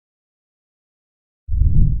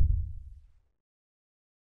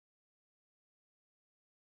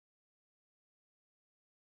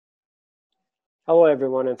Hello,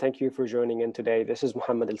 everyone, and thank you for joining in today. This is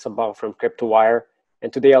Mohamed Elsabagh from Kryptowire,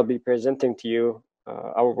 and today I'll be presenting to you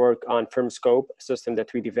our work on FIRMSCOPE, a system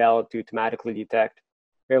that we developed to automatically detect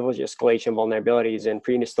privilege-escalation vulnerabilities in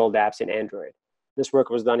pre-installed apps in Android. This work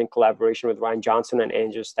was done in collaboration with Ryan Johnson and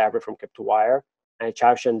Angelos Stavrou from Kryptowire, and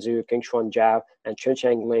Chaoshun, Qingchuan, Zhao, and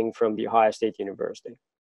Zhiqiang from the Ohio State University.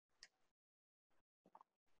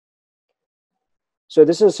 So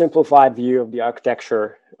this is a simplified view of the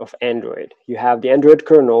architecture of Android. You have the Android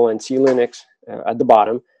kernel and USENIX at the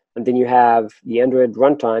bottom, and then you have the Android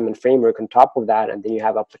runtime and framework on top of that, and then you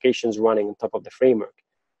have applications running on top of the framework.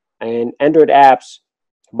 And Android apps,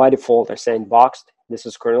 by default, are sandboxed. This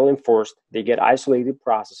is kernel enforced. They get isolated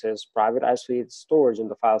processes, private isolated storage in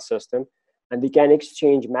the file system, and they can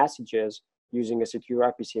exchange messages using a secure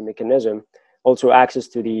RPC mechanism. Also, access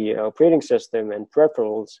to the operating system and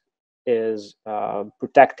peripherals is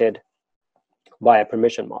protected by a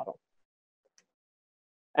permission model.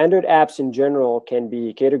 Android apps in general can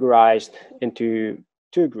be categorized into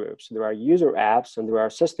two groups. There are user apps and there are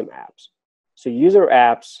system apps. So user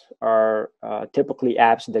apps are typically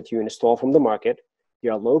apps that you install from the market. They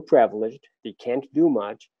are low privileged. They can't do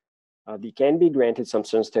much. They can be granted some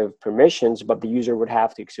sensitive permissions, but the user would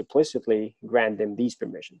have to explicitly grant them these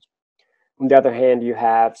permissions. On the other hand, you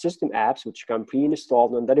have system apps which come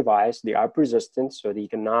pre-installed on the device. They are persistent, so they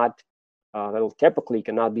cannot, typically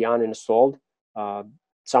cannot be uninstalled.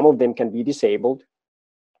 Some of them can be disabled,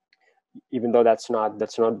 even though that's not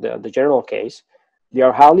the general case. They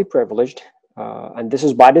are highly privileged, and this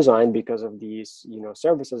is by design because of these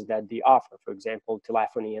services that they offer. For example,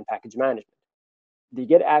 telephony and package management. They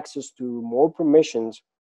get access to more permissions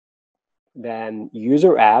than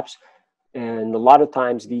user apps. And a lot of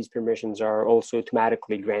times these permissions are also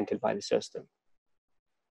automatically granted by the system.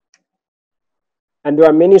 And there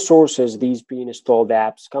are many sources these pre-installed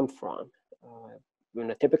apps come from.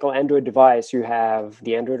 In a typical Android device, you have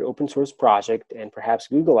the Android open source project and perhaps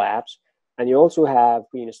Google Apps. And you also have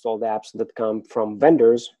pre-installed apps that come from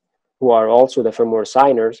vendors who are also the firmware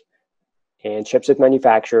signers and chipset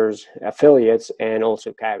manufacturers, affiliates, and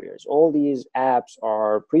also carriers. All these apps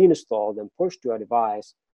are pre-installed and pushed to a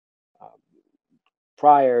device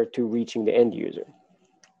prior to reaching the end user.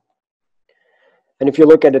 And if you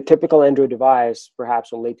look at a typical Android device,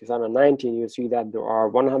 perhaps in late 2019, you'll see that there are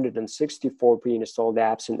 164 pre-installed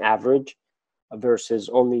apps in average versus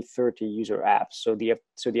only 30 user apps. So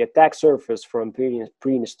the attack surface from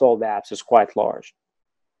pre-installed apps is quite large.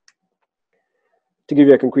 To give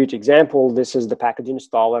you a concrete example, this is the package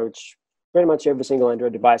installer, which pretty much every single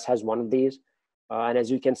Android device has one of these. And as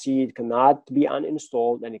you can see, it cannot be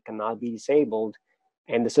uninstalled and it cannot be disabled.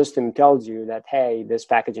 And the system tells you that, hey, this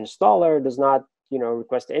package installer does not,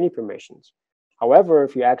 request any permissions. However,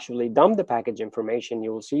 if you actually dump the package information,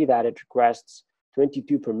 you will see that it requests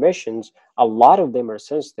 22 permissions. A lot of them are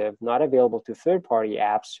sensitive, not available to third-party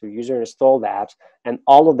apps or user-installed apps, and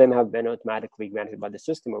all of them have been automatically granted by the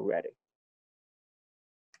system already.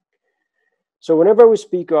 So whenever we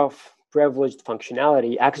speak of privileged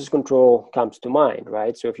functionality, access control comes to mind,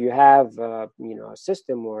 right? So if you have, a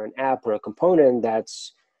system or an app or a component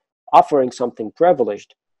that's offering something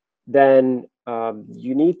privileged, then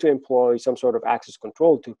you need to employ some sort of access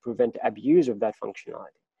control to prevent abuse of that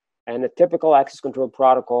functionality. And a typical access control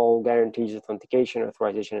protocol guarantees authentication,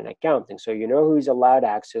 authorization, and accounting. So you know who is allowed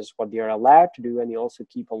access, what they are allowed to do, and you also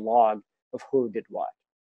keep a log of who did what.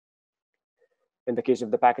 In the case of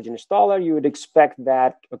the package installer, you would expect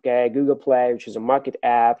that, okay, Google Play, which is a market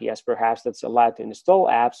app, yes, perhaps that's allowed to install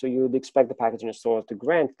apps, so you would expect the package installer to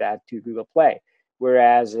grant that to Google Play.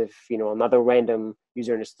 Whereas if another random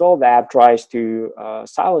user-installed app tries to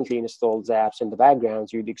silently install apps in the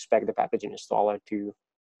background, you'd expect the package installer to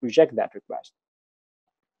reject that request.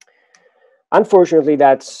 Unfortunately,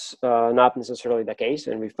 that's not necessarily the case,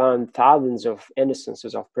 and we found thousands of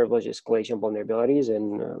instances of privilege-escalation vulnerabilities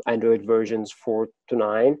in Android versions 4 to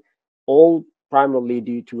 9, all primarily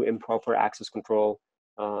due to improper access control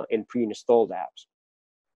in pre-installed apps.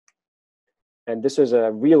 And this is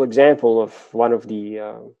a real example of one of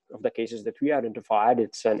the cases that we identified.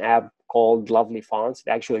 It's an app called Lovely Fonts.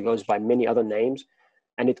 It actually goes by many other names.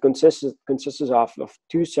 And it consists of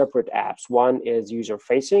two separate apps. One is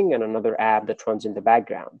user-facing and another app that runs in the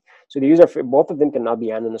background. So both of them cannot be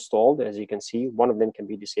uninstalled, as you can see. One of them can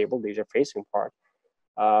be disabled, the user-facing part.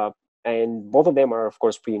 And both of them are, of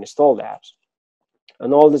course, pre-installed apps.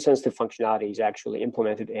 And all the sensitive functionality is actually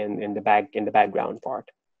implemented in the background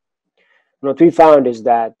part. And what we found is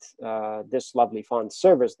that this Lovely Font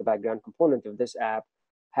service, the background component of this app,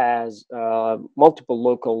 has multiple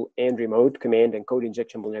local and remote command and code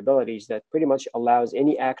injection vulnerabilities that pretty much allows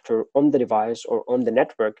any actor on the device or on the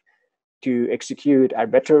network to execute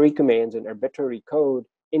arbitrary commands and arbitrary code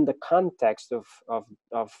in the context of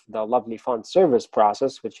the lovely font service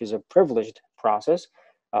process, which is a privileged process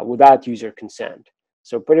without user consent.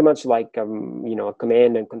 So pretty much like a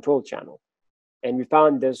command and control channel. And we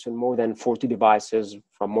found this on more than 40 devices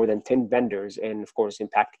from more than 10 vendors, and of course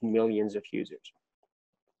impacting millions of users.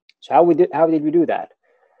 So how did we do that?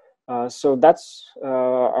 So that's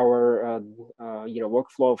our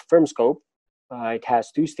workflow of FIRMSCOPE. It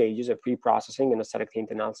has two stages, a pre-processing and a static taint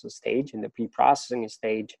analysis stage. In the pre-processing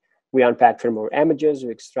stage, we unpack firmware images,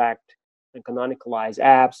 we extract and canonicalize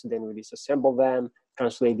apps, then we disassemble them,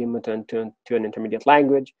 translate them into an intermediate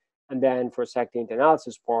language. And then for static taint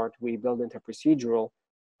analysis part, we build into procedural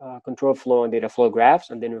control flow and data flow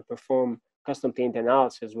graphs, and then we perform custom taint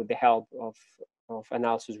analysis with the help of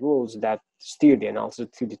analysis rules that steer the analysis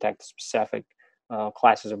to detect specific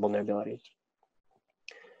classes of vulnerabilities.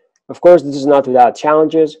 Of course, this is not without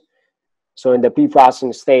challenges. So in the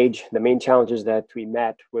pre-processing stage, the main challenges that we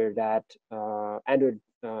met were that Android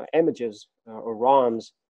images or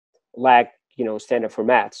ROMs lack standard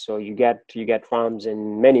formats. So you get ROMs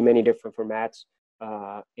in many different formats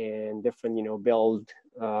and different build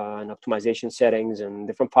and optimization settings and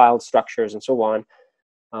different file structures and so on.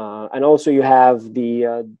 And also you have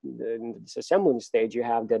the disassembling stage. You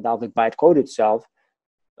have the Dalvik bytecode itself,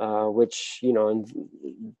 which in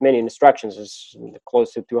many instructions is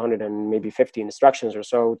close to 200 and maybe 50 instructions or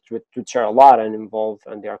so, which are a lot and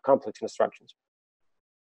they are complex instructions.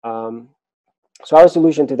 So our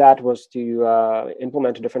solution to that was to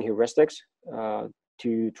implement different heuristics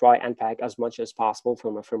to try and unpack as much as possible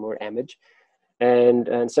from a firmware image. And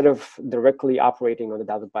instead of directly operating on the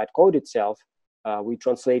Dalvik bytecode itself, we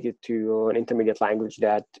translated to an intermediate language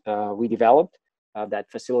that we developed that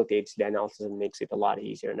facilitates the analysis and makes it a lot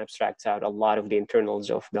easier and abstracts out a lot of the internals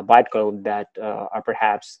of the bytecode that are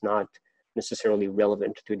perhaps not necessarily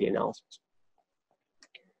relevant to the analysis.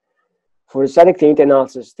 For the static taint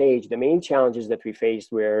analysis stage, the main challenges that we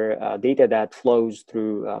faced were data that flows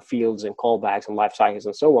through fields and callbacks and life cycles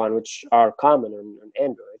and so on, which are common on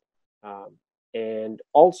Android, and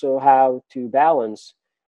also how to balance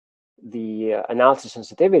the analysis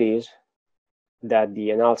sensitivities that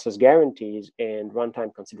the analysis guarantees and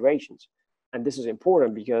runtime considerations. And this is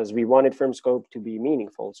important because we wanted FIRMSCOPE to be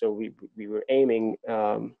meaningful. So we were aiming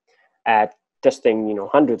at testing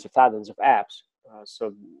hundreds of thousands of apps.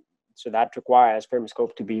 So that requires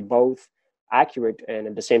FIRMSCOPE to be both accurate and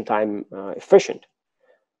at the same time efficient.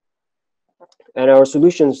 And our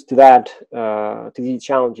solutions to that, to these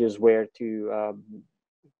challenges, were to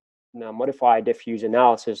modify diffuse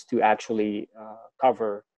analysis to actually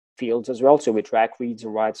cover fields as well. So we track reads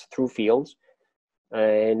and writes through fields.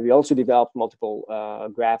 And we also developed multiple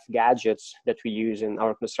graph gadgets that we use in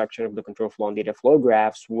our construction of the control flow and data flow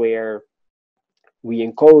graphs, where we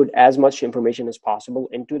encode as much information as possible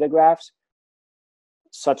into the graphs,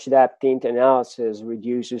 such that taint analysis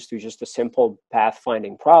reduces to just a simple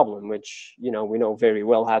path-finding problem, which we know very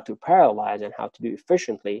well how to parallelize and how to do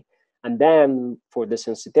efficiently. And then for the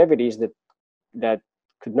sensitivities that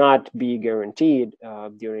could not be guaranteed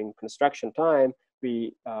during construction time,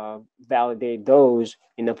 we validate those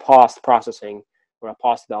in a post-processing or a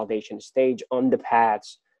post-validation stage on the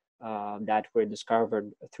paths that were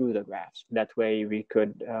discovered through the graphs. That way we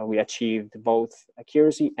achieved both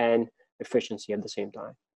accuracy and efficiency at the same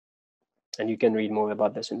time. And you can read more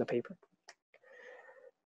about this in the paper.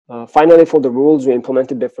 Finally, for the rules, we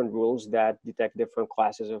implemented different rules that detect different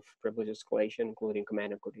classes of privilege escalation, including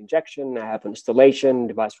command and code injection, app installation,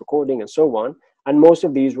 device recording, and so on. And most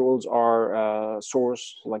of these rules are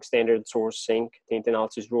like standard source sync taint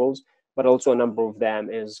analysis rules, but also a number of them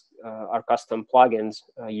are custom plugins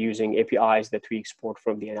using APIs that we export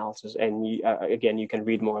from the analysis. And again, you can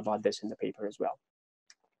read more about this in the paper as well.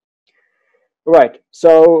 All right,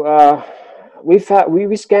 so we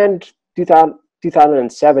scanned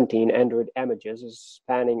 2017 Android images,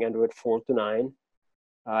 spanning Android 4 to 9.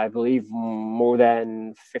 I believe more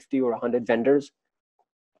than 50 or 100 vendors,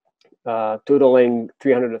 totaling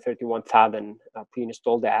 331,000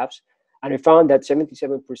 pre-installed apps. And we found that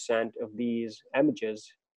 77% of these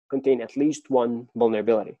images contain at least one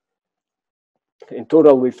vulnerability. In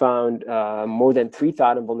total, we found more than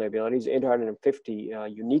 3,000 vulnerabilities, 850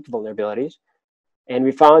 unique vulnerabilities. And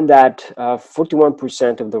we found that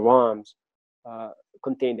 41% of the ROMs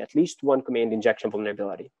contained at least one command injection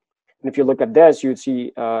vulnerability. And if you look at this, you'd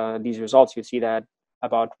see these results, you'd see that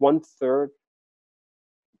about 1/3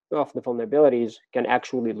 of the vulnerabilities can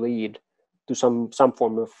actually lead to some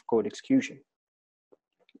form of code execution,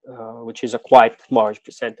 which is a quite large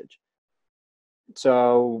percentage.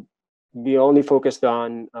 So we only focused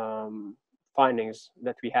on findings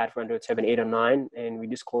that we had for Android 7, 8, and 9, and we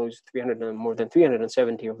disclosed more than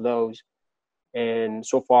 370 of those. And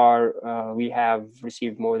so far, we have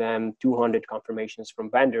received more than 200 confirmations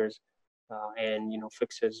from vendors, and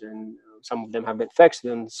fixes, and some of them have been fixed,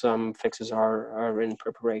 and some fixes are in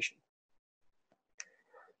preparation.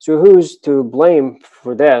 So who's to blame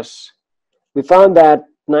for this? We found that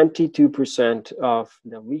 92% of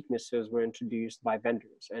the weaknesses were introduced by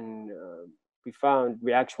vendors, and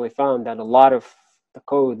we actually found that a lot of the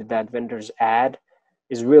code that vendors add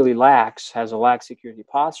is really has a lax security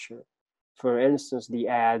posture. For instance, they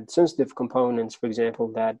add sensitive components, for example,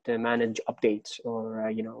 that manage updates or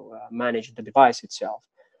manage the device itself,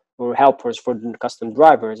 or helpers for the custom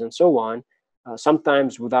drivers and so on,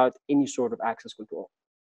 sometimes without any sort of access control.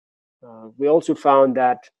 We also found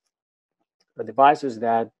that the devices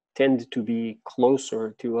that tend to be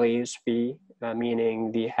closer to ASP,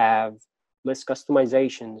 meaning they have less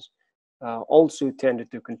customizations, also tended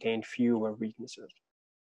to contain fewer weaknesses.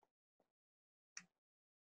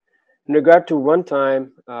 In regard to runtime,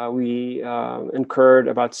 we incurred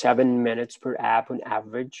about 7 minutes per app on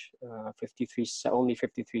average, only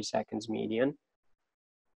 53 seconds median.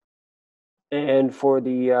 And for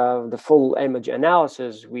the full image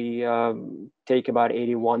analysis, we take about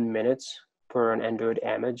 81 minutes per an Android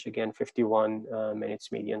image, again 51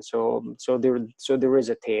 minutes median. So there is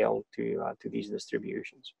a tail to these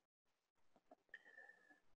distributions.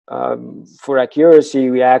 For accuracy,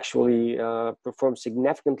 we actually performed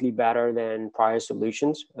significantly better than prior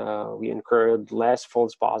solutions. We incurred less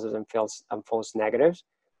false positives and false negatives,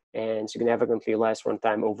 and significantly less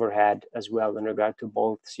runtime overhead as well in regard to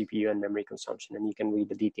both CPU and memory consumption. And you can read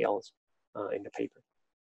the details in the paper.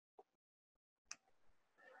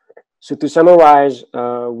 So to summarize,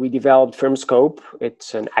 we developed FIRMSCOPE.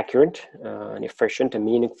 It's an accurate, an efficient, and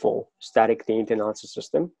meaningful static taint analysis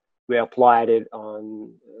system. We applied it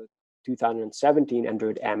on 2017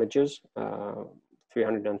 Android images,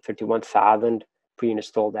 331,000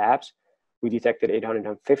 pre-installed apps. We detected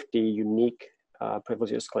 850 unique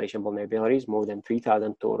privilege-escalation vulnerabilities, more than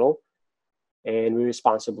 3,000 total. And we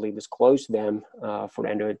responsibly disclosed them for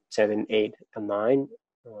Android 7, 8, and 9.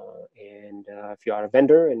 And if you are a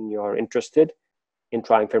vendor and you're interested in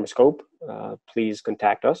trying FIRMSCOPE, please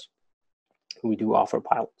contact us. We do offer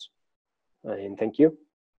pilots. And thank you.